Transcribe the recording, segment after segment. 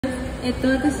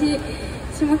私、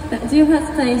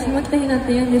18歳、下北ひなっ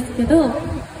て言うんですけど、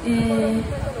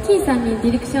キーさんにデ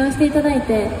ィレクションしていただい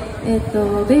て、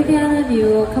ベイビーアラビュ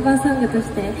ーをカバーソングとし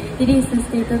てリリースし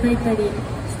ていただいたり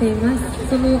しています。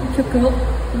その曲を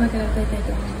今から歌いたい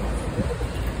と思いま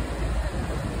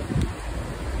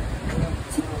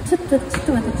す。ちょっ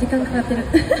と待って、時間かかってる。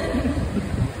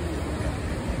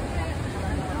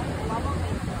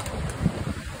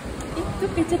どっ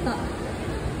か行っちゃった。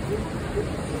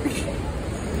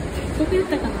どこやっ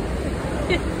たかな。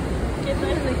携帯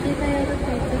はどっか行っちゃっ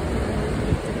た。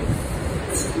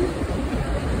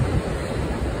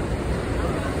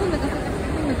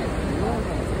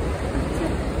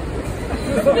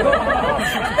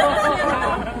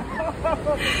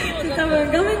多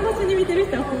分画面越しに見てる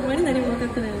人はほんまに何も分かっ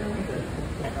てないな。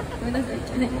ごめんなさ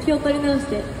い、ね、気を取り直し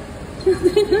て聞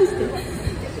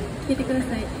いてくださ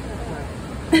い。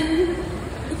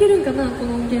いけるんかな、こ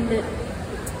の音源で。ち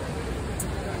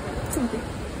ょっと待って。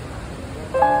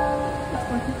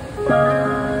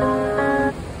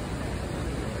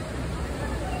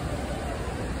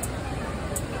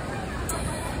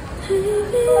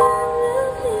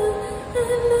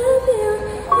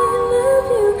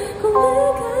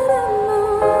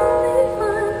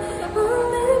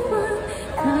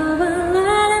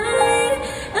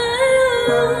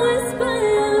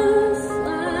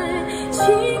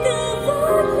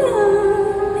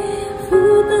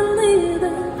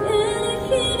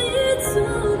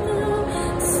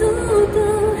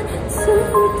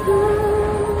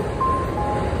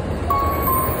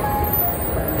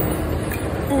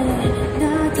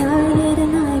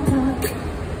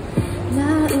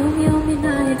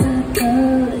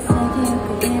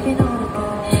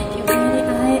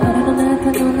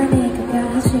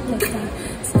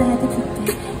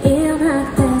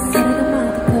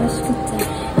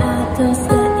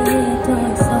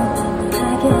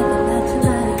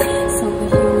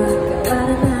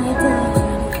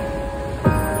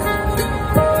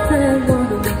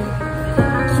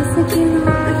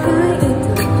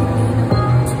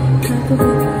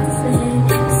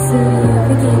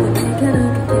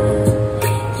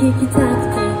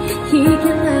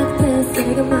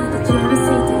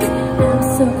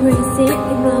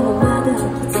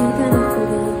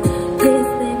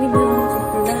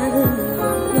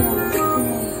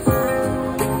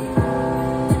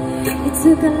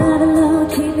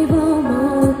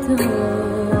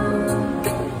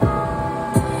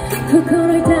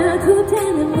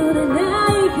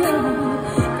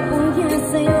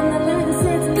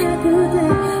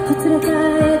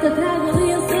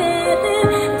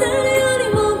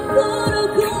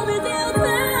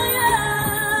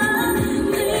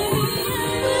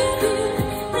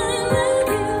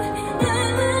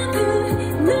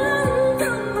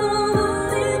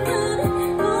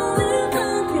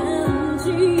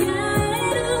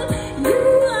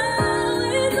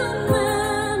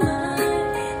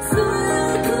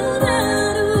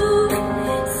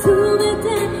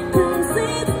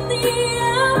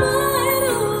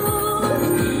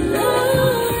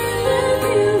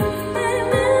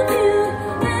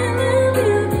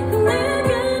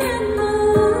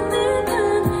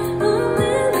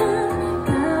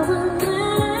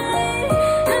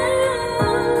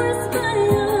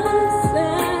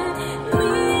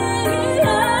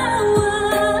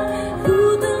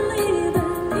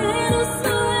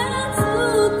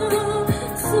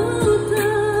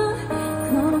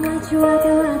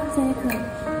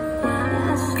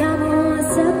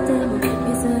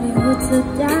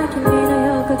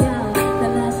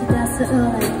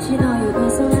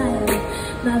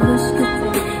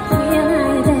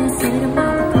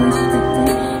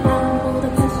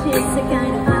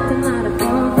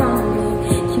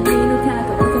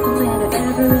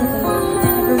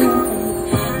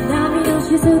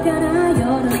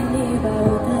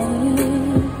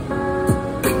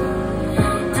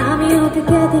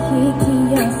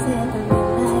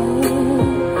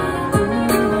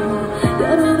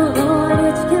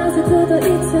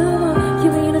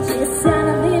君の小さ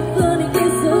な日本に消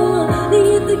そ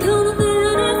う。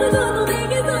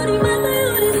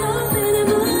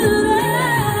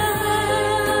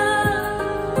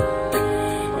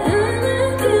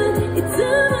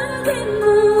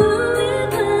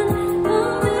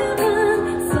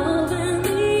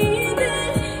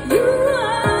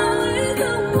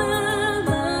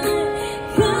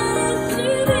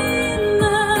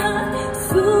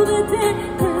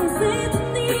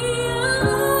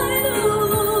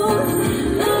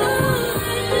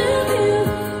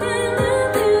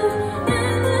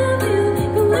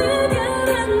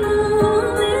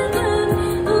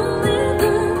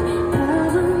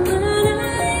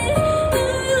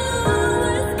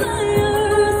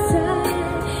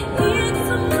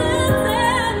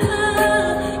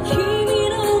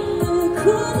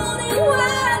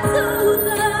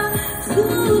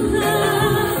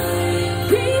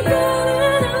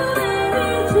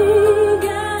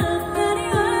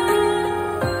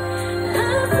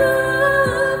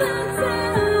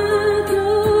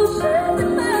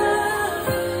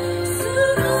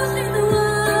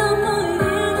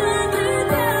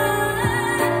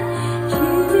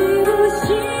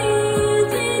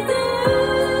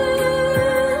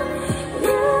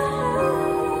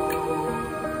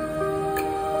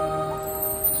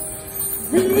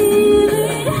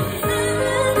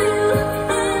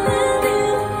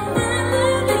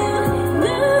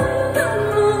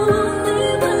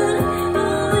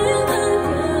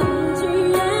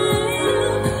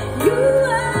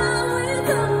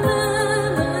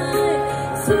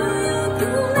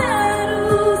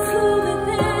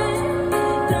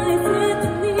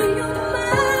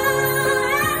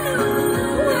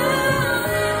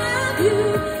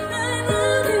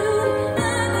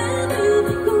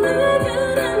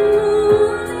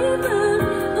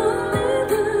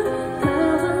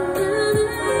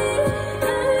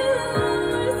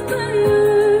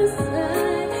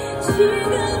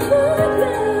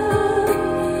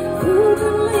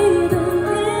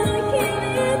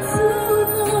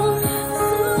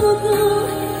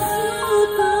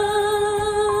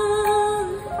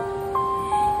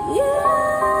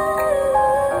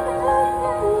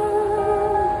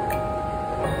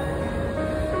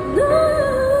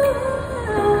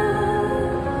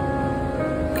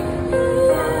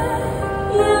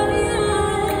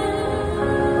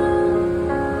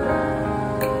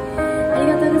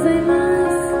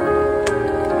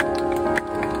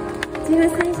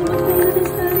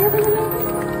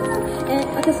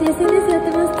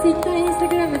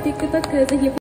くぜひ